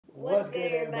What's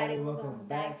good, everybody? Welcome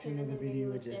back to another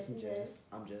video with Jess and Jess.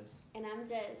 I'm Jess. And I'm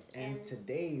Jess. And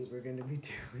today we're going to be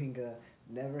doing a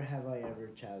Never Have I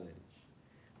Ever challenge.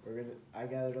 I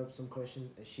gathered up some questions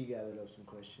and she gathered up some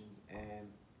questions, and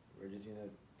we're just going to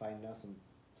find out some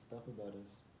stuff about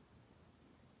us.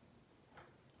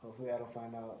 Hopefully I don't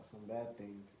find out some bad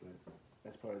things, but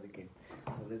that's part of the game.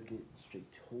 So let's get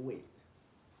straight to it.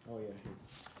 Oh yeah, here.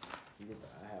 You get the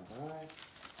I have mine,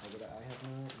 I get the I have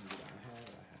mine, and you get the I have.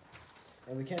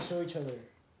 And we can't show each other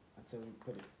until we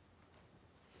put it.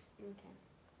 Okay.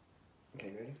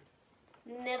 Okay, ready?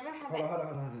 Never have Hold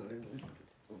on.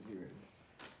 Let's get ready.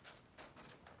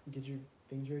 Get your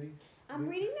things ready. I'm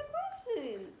reading the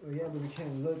question. Oh yeah, but we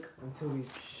can't look until we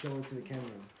show it to the camera.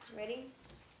 Ready?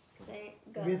 Say,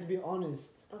 go. We have to be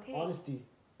honest. Okay. Honesty.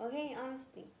 Okay,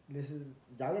 honesty.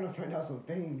 Y'all gonna find out some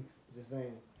things. Just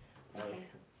saying. Okay.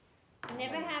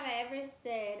 Never have I ever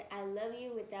said I love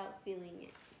you without feeling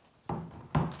it.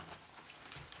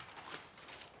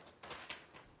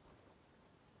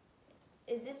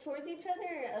 Is this towards each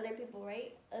other or other people,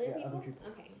 right? Other people? Other people.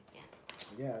 Okay, yeah.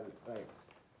 Yeah, like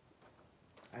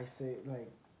I say I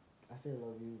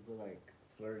love you, but like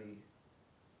flirty.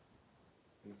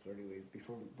 In a flirty way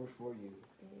before you.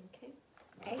 Okay.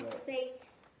 I say,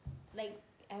 like,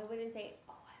 I wouldn't say,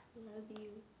 oh, I love you,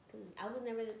 because I was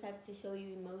never the type to show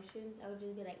you emotions. I would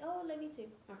just be like, oh, I love you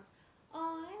too, or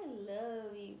oh, I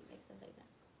love you, like stuff like that.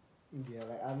 Yeah,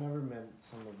 like I've never met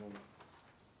some of them.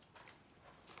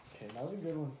 Okay, that was a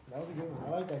good one. I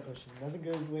like that question. That's a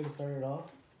good way to start it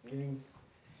off. Okay.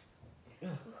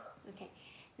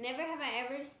 Never have I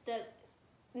ever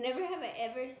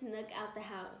snuck out the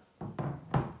house.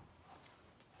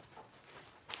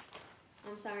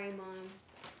 I'm sorry, Mom.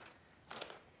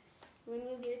 When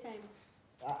was your time?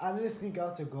 I didn't sneak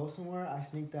out to go somewhere. I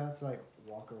sneaked out to like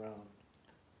walk around.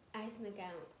 I snuck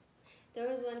out. There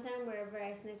was one time wherever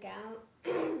I snuck out.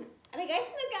 Like, I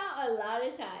snuck out a lot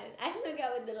of times. I snuck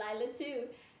out with Delilah too.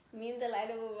 Me and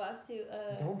Delilah would walk to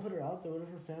Don't put her out there. What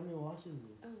if her family watches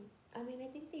this? Oh, I mean,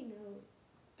 I think they know.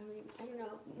 I mean, I don't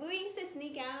know. We used to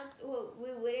sneak out. Well,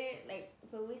 we wouldn't, like,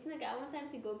 but we snuck out one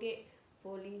time to go get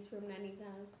police from Nanny's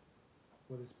house.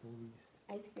 What is police?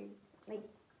 Ice cream. Like,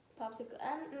 popsicle.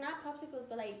 Not popsicles,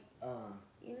 but like,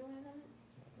 you know what I'm talking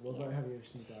about? What about, have you ever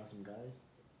sneaked out with some guys?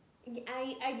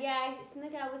 I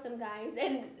snuck out with some guys,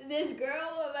 and this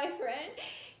girl, my friend,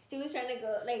 she was trying to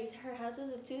go, like, her house was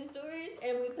a 2-story,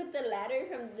 and we put the ladder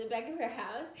from the back of her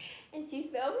house, and she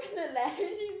fell from the ladder.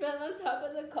 She fell on top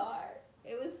of the car.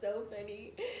 It was so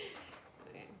funny.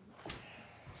 Okay.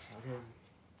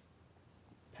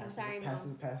 Passes sorry, the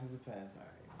pass.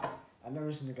 Alright. I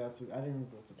never snuck out to. I didn't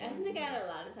go to. I snuck out a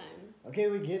lot of times. Okay,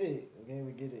 we get it.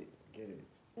 Get it.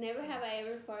 Never have I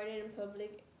ever farted in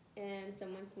public and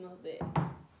someone smelled it.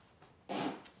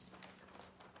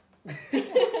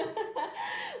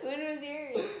 When was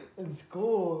yours? In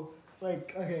school.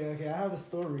 Like, okay, I have a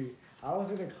story. I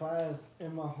was in a class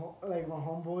and my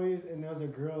homeboys, and there was a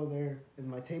girl there in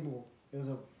my table. It was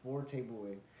a 4-table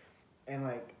way. And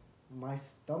like my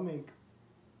stomach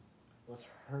was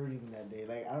hurting that day.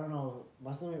 Like, I don't know,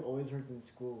 my stomach always hurts in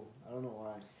school. I don't know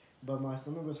why. But my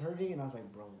stomach was hurting, and I was like,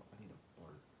 bro, I need a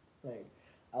fart. Like,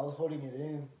 I was holding it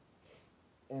in,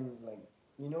 and like,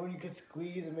 you know when you can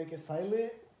squeeze and make it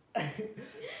silent?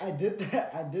 I did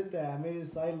that. I made it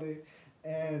silent,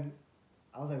 and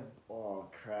I was like, oh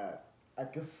crap. I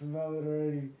could smell it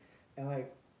already. And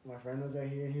like, my friend was right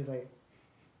here, and he's like,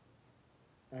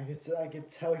 I could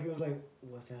tell he was like,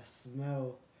 what's that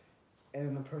smell? And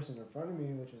then the person in front of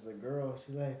me, which was a girl,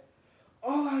 she's like,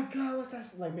 oh my God, what's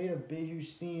that? Like, made a big, huge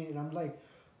scene. And I'm like,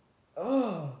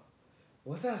 oh,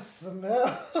 what's that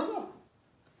smell?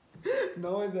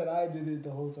 Knowing that I did it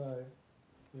the whole time.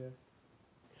 Yeah.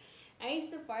 I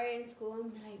used to fart in school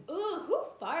and be like, ooh, who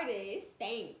farted? It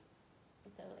stank.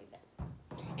 And stuff like that.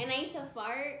 And I used to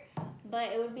fart,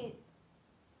 but it would be...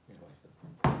 You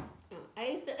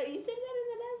said that in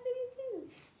the last video too.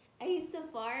 I used to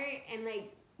fart and like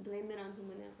blame it on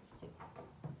someone else too.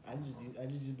 I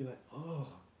just be like, oh,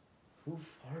 who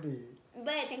farted?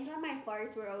 But thank God my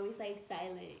farts were always like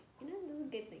silent. You know, this is a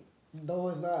good thing. No,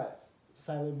 it's not.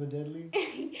 Silent but deadly.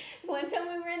 One time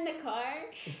we were in the car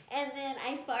and then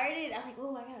I farted. I was like,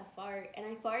 oh, I gotta fart. And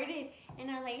I farted and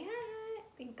I was like, ha.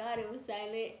 Thank God it was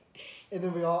silent. And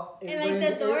then we all... And like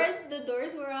the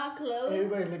doors were all closed.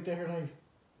 Everybody looked at her like...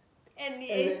 And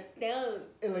it stunk.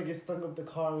 And like it stunk up the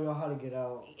car. We all had to get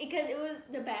out. Because it was,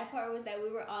 the bad part was that we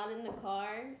were all in the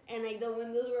car and like the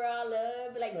windows were all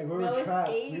up. Like we were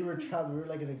trapped. We were trapped. We were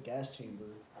like in a gas chamber.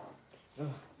 Ugh.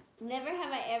 Never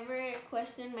have I ever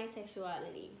questioned my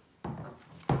sexuality.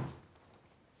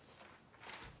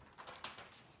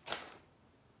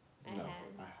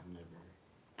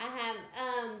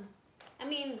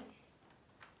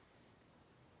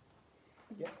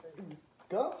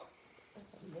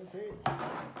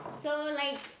 So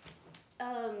like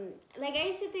I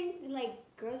used to think like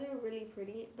girls are really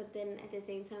pretty, but then at the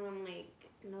same time I'm like,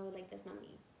 no, like that's not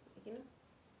me, like, you know.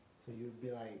 So you'd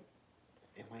be like,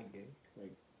 am I gay?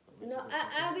 Like. No,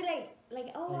 I'll be like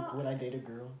oh. Like, would I date a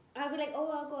girl? I'll be like,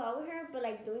 oh, I'll go out with her, but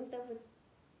like doing stuff with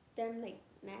them like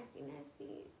nasty,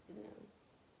 no.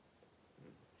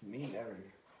 Me never.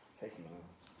 Heck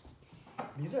no.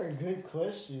 These are good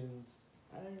questions.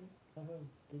 I have a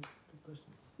good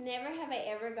questions. Never have I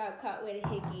ever got caught with a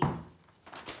hickey.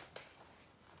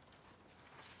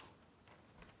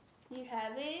 You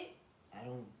haven't? I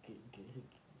don't get hickeys.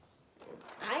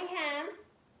 I have.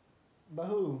 By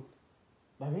who?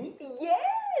 By me?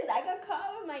 Yes, I got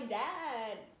caught with my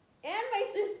dad and my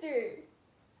sister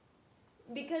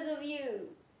because of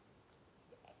you.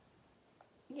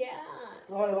 Yeah.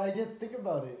 Oh, I didn't think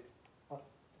about it.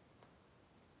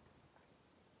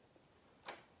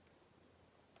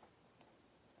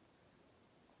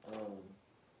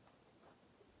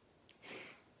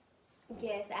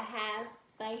 Yes, I have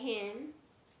by him.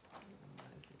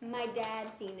 My dad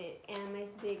seen it and my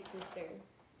big sister.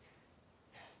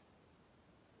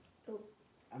 Oh.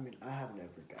 I mean, I have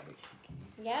never got a hickey.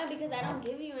 Yeah, because I don't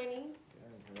give you any.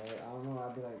 Yeah, right? I don't know.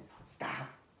 I'd be like, stop.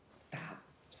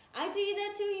 I tell you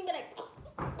that too. You'd be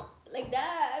like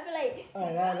that. I'd be like.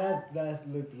 Alright, that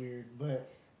looked weird, but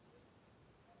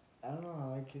I don't know. I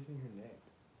like kissing her neck.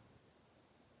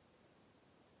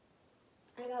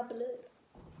 I got blood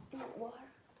in the water.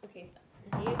 Okay,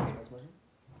 so your turn. That's mine.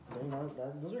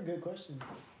 Those are good questions.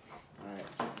 Alright,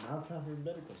 now it's time for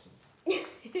better questions.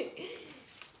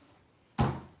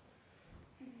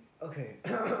 Okay.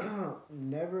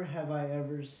 Never have I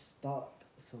ever stalked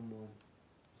someone.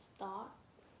 Stalk?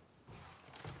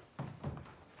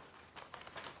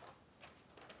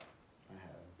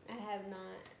 I have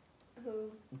not.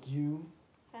 Who? You?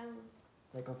 How?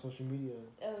 Like on social media.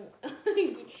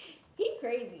 He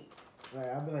crazy. Like,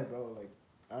 I'd be like, bro, like,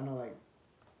 I don't know, like,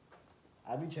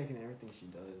 I'd be checking everything she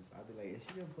does. I'd be like, is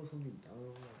she gonna post something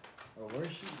dumb? Like, or where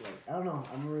is she? Like, I don't know.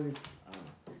 I don't know.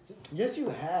 So, yes, you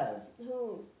have.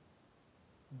 Who?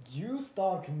 You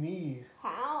stalk me.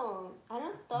 How? I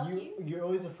don't stalk you. You're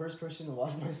always the first person to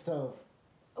watch my stuff.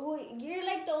 Oh, you're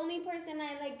like the only person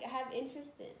I like have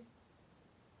interest in.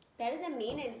 That doesn't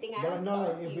mean anything. I don't stalk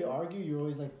like, if we argue, you're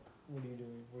always like, what are you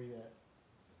doing? Where you at?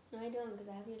 No, I don't, because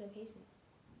I have your location.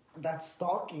 That's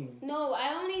stalking. No,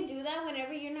 I only do that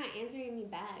whenever you're not answering me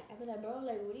back. I be like, bro,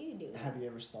 like, what are you doing? Have you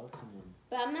ever stalked someone?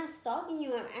 But I'm not stalking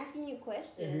you. I'm asking you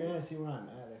questions. If you're gonna see where I'm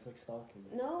at, that's like stalking.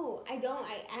 No, I don't.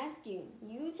 I ask you.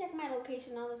 You check my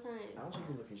location all the time. I don't check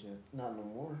your location. Not no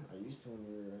more. I used to when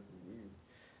you were acting weird.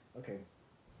 Okay.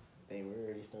 Dang, we're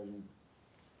already starting.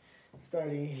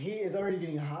 Heat is already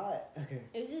getting hot. Okay.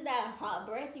 It was just that hot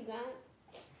breath you got.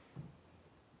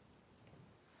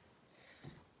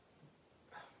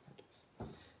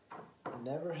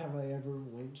 Never have I ever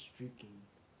went streaking.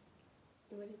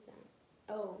 What is that?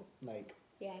 Oh. Like.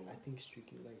 Yeah. I think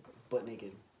streaking, like butt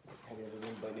naked. Have you ever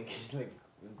been butt naked, like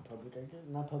in public? I guess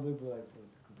not public, but like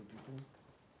with a group of people.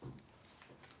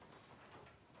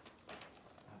 I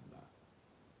have not.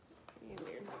 Yeah,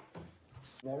 weird.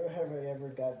 Never have I ever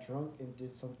got drunk and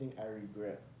did something I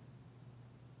regret.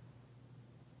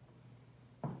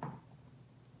 I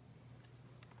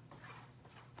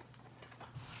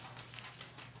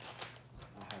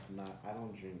have not. I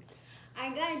don't drink. I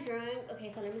got drunk.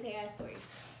 Okay, so let me tell you a story.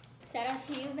 Shout out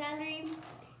to you, Valerie.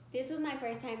 This was my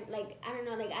first time, like, I don't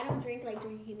know, like, I don't drink, like,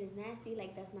 drinking is nasty,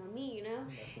 like, that's not me, you know?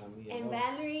 That's not me and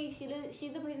Valerie,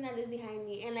 she's the person that lives behind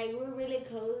me, and, like, we're really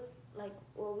close, like,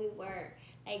 well, we were,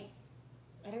 like,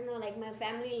 I don't know, like, my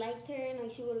family liked her, and,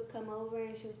 like, she would come over,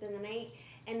 and she would spend the night,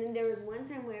 and then there was one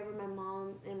time wherever my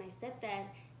mom and my stepdad,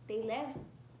 they left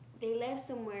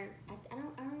somewhere, I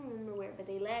don't remember where, but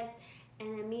they left,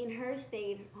 and then me and her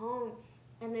stayed home,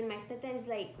 and then my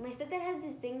stepdad has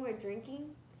this thing where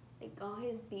drinking, like all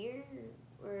his beer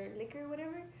or liquor or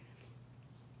whatever.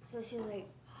 So she was like,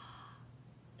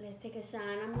 let's take a shot.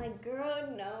 And I'm like, girl,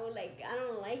 no, like, I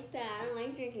don't like that. I don't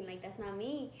like drinking. Like, that's not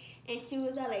me. And she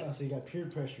was all like... Oh, so you got peer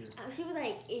pressure. She was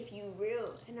like, if you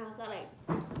real. And I was all like,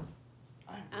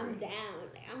 I'm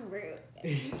down. Like, I'm real.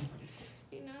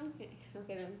 You know?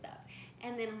 Okay, let me stop.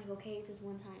 And then I'm like, okay, just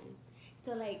one time.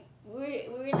 So, like, we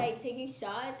were like, taking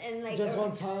shots, and, like... Just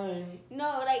one time?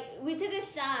 No, like, we took a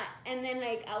shot, and then,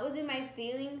 like, I was in my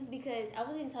feelings because I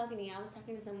wasn't talking to you. I was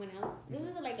talking to someone else. This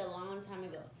was, like, a long time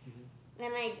ago. Mm-hmm.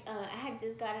 And, like, I had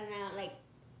just gotten out, like...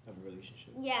 Of a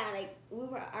relationship? Yeah, like, we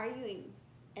were arguing.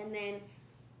 And then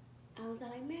I was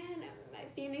like, man, I'm in my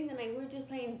feelings. And, like, we were just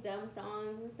playing dumb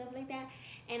songs and stuff like that.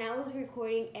 And I was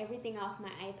recording everything off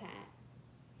my iPad.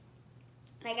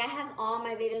 Like, I have all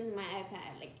my videos in my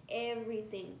iPad. Like,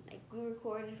 everything. Like, we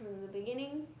recorded from the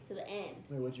beginning to the end.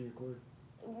 Wait, what'd you record?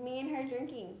 Me and her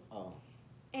drinking. Oh.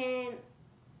 And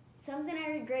something I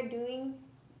regret doing,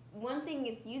 one thing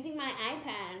is using my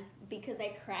iPad because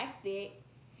I cracked it.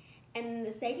 And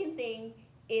the second thing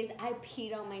is I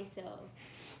peed on myself.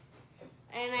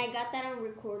 And I got that on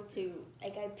record too.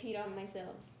 Like, I peed on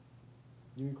myself.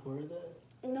 You recorded that?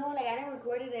 No, like, I didn't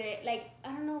record it. Like,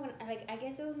 I don't know, when, like, I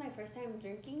guess it was my first time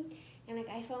drinking. And, like,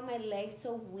 I felt my legs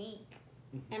so weak.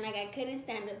 And, like, I couldn't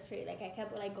stand up straight. Like, I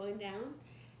kept, like, going down.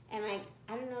 And, like,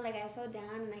 I don't know, like, I fell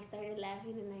down and I started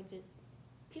laughing and I just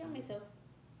peed on myself.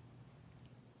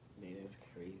 Man, that's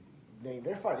crazy.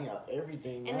 They're finding out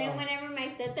everything. And then whenever my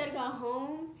stepdad got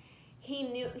home, he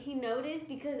noticed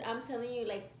because I'm telling you,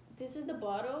 like, this is the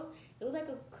bottle. It was like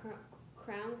a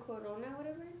Crown Corona,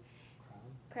 whatever.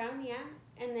 Crown, yeah.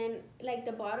 And then, like,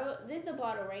 the bottle, this is the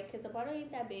bottle, right? Because the bottle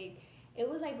ain't that big. It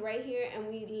was, like, right here, and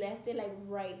we left it, like,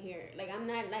 right here. Like, I'm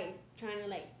not, like, trying to,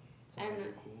 like, I don't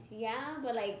know. Cool. Yeah,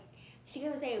 but, like, she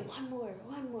kept saying, one more.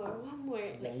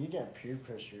 Yeah, like, you get peer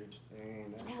pressured.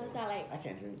 Dang, that's I was all like, I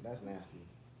can't drink. That's nasty.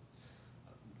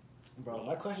 Bro, yeah.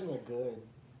 My questions are good.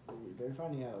 They're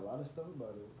finding out a lot of stuff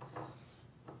about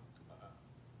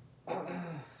us.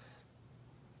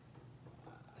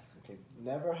 Okay,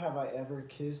 never have I ever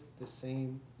kissed the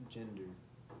same gender.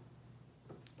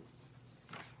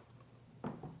 I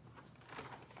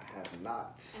have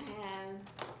not. I have.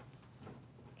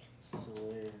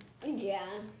 Swear.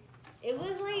 Yeah. It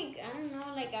was like, I don't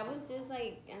know, like, I was just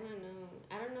like,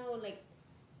 I don't know, like,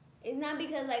 it's not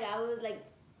because, like, I was, like,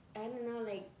 I don't know,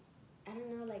 like, I don't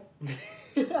know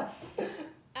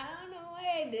why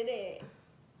I did it.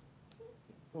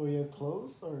 Were you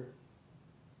close, or?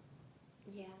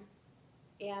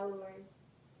 Yeah, we were.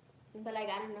 But, like,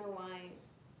 I don't know why.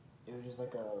 It was just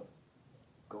like a,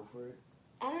 go for it?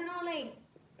 I don't know, like,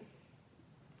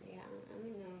 yeah, I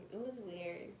don't know. It was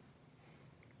weird.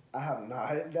 I have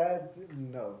not. That's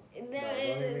no. Don't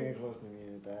even get close to me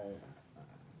with that.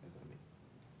 That's not me.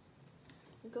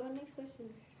 Go on, next question.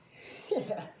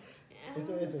 Yeah. It's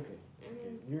okay. It's okay.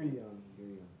 You're young.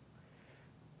 Okay.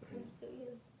 I'm so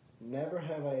young. Never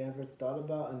have I ever thought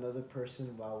about another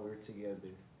person while we're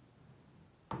together.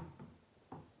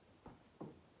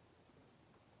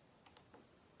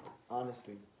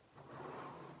 Honestly.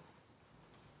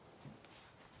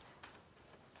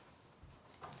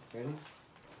 Ready?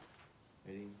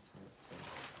 Ready, set, go.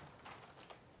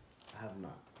 I have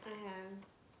not. I have.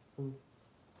 Who?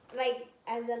 Like,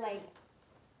 as a, like...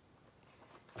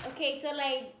 Okay, so,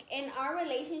 like, in our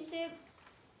relationship,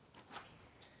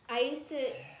 I used to...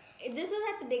 This was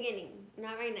at the beginning,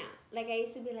 not right now. Like, I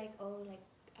used to be like, oh, like,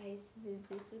 I used to do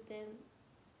this with them.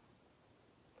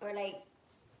 Or, like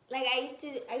I used to,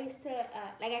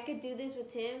 like, I could do this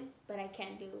with him, but I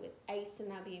can't do it with... I used to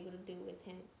not be able to do it with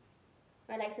him.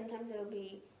 Or, like, sometimes it would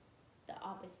be the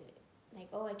opposite. Like,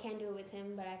 oh, I can't do it with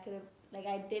him, but I could have... Like,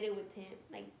 I did it with him.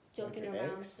 Like, joking like around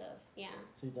and ex? stuff. Yeah.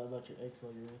 So you thought about your ex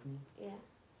while you were with me? Yeah.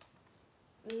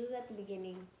 This was at the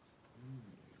beginning.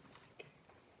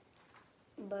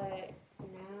 But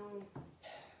now...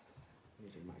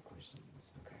 These are my questions.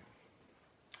 Okay.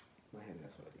 My hands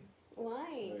are sweaty.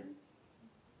 Why?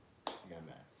 I got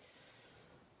mad.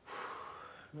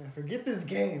 Man, forget this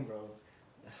game, bro.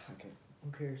 Okay.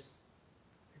 Who cares?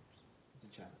 It's a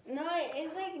challenge. No,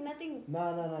 it's like nothing...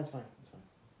 No, it's fine. It's fine.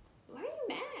 Why are you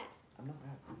mad? I'm not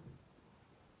mad.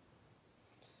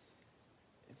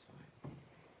 It's fine.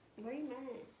 Why are you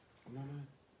mad? I'm not mad.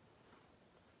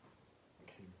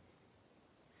 Okay.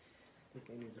 This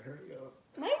game needs to hurry up.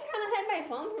 Why are you trying to hide my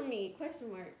phone from me? Question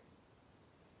mark.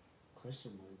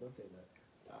 Question mark. Don't say that.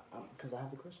 Because I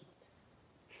have the question.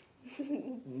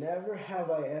 Never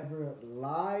have I ever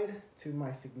lied to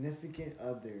my significant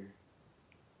other.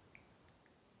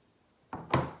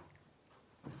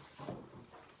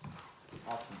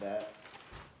 Off the bat,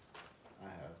 I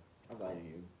have. I lied to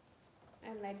you. I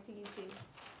lied to you too.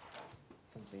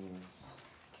 Some things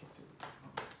I can't tell you.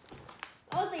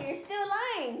 Oh, so you're still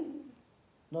lying?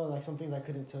 No, like some things I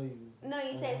couldn't tell you. No,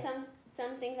 you said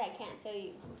some things I can't tell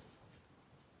you.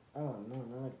 Oh, no,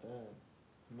 not like that.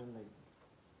 I meant like...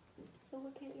 So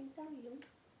what can't you tell you?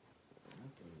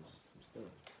 Nothing, some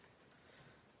stuff.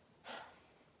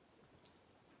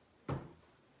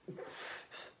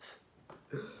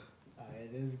 Alright,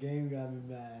 this game got me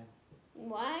mad.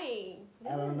 Why?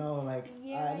 I don't know, like,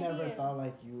 Yeah, I never yeah. thought,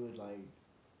 like, you would, like,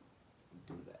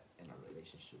 do that in a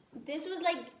relationship. This was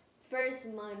like first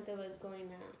month it was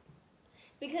going on.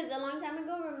 Because a long time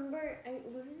ago, remember,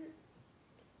 what is it?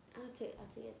 I'll tell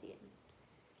you at the end.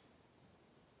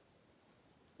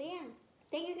 But yeah,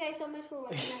 Thank you guys so much for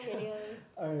watching my videos.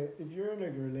 Alright, if you're in a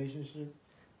relationship,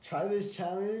 try this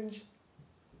challenge.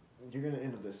 You're gonna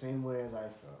end up the same way as I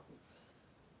felt.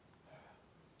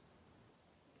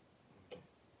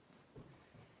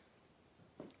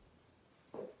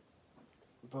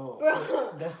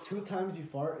 Bro, that's 2 times you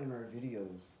fart in our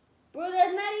videos. Bro,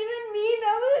 that's not even me.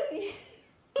 That was you.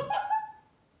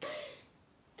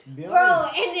 Be Bro,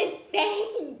 honest. and it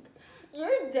stank.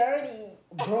 You're dirty.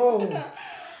 Bro.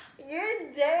 You're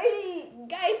dirty.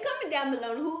 Guys, comment down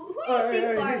below. Who do you think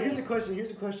farted?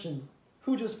 Here's a question.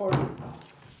 Who just farted?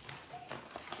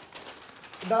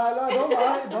 Nah, don't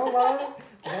lie.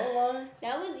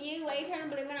 That was you. Why are you trying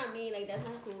to blame it on me? Like, that's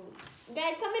not cool.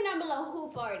 Guys, comment down below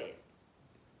who farted.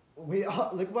 We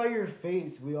all, look by your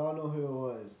face. We all know who it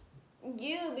was.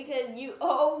 You, because you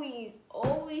always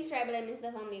try blaming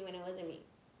stuff on me when it wasn't me.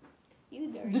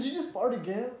 You dirty. Did you just fart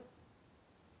again?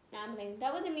 Nah, I'm playing.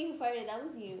 That wasn't me who farted. That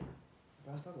was you.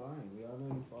 Bro, stop lying. We all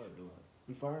know you farted.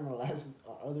 We farted in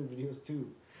our other videos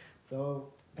too.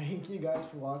 So thank you guys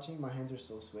for watching. My hands are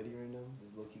so sweaty right now.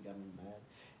 This low-key got me mad.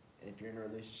 If you're in a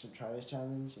relationship, try this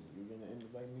challenge and you're gonna end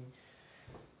up like me.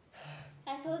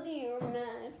 I told you you were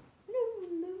mad.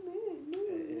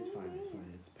 It's fine.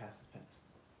 It's past.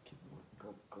 Keep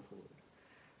going. Go forward.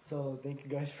 So thank you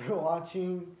guys for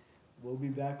watching. We'll be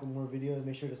back with more videos.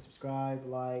 Make sure to subscribe,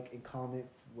 like, and comment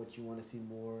what you want to see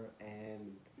more.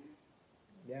 And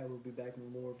yeah, we'll be back with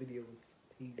more videos.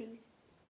 Peace.